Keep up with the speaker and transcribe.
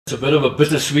It's a bit of a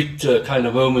bittersweet kind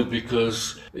of moment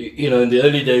because, you know, in the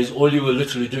early days, all you were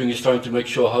literally doing is trying to make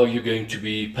sure how you're going to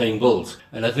be paying bills.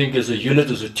 And I think as a unit,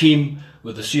 as a team,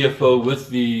 with the CFO, with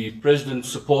the president's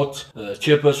support,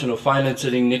 chairperson of finance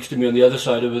sitting next to me on the other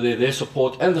side over there, their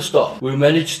support, and the staff, we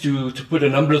managed to put a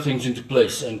number of things into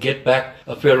place and get back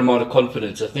a fair amount of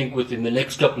confidence. I think within the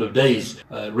next couple of days,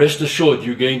 rest assured,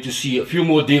 you're going to see a few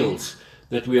more deals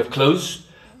that we have closed.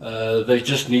 They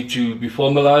just need to be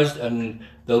formalized and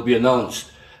they'll be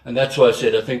announced. And that's why I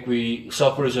said I think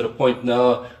SAFA is at a point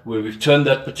now where we've turned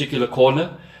that particular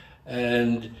corner.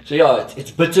 And so yeah,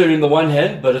 it's bitter in the one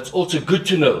hand, but it's also good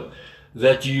to know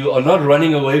that you are not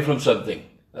running away from something.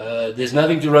 There's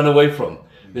nothing to run away from.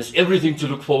 There's everything to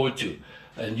look forward to.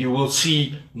 And you will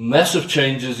see massive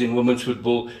changes in women's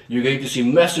football. You're going to see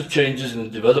massive changes in the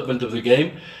development of the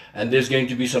game. And there's going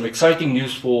to be some exciting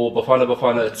news for Bafana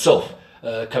Bafana itself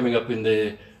coming up in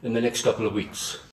the next couple of weeks.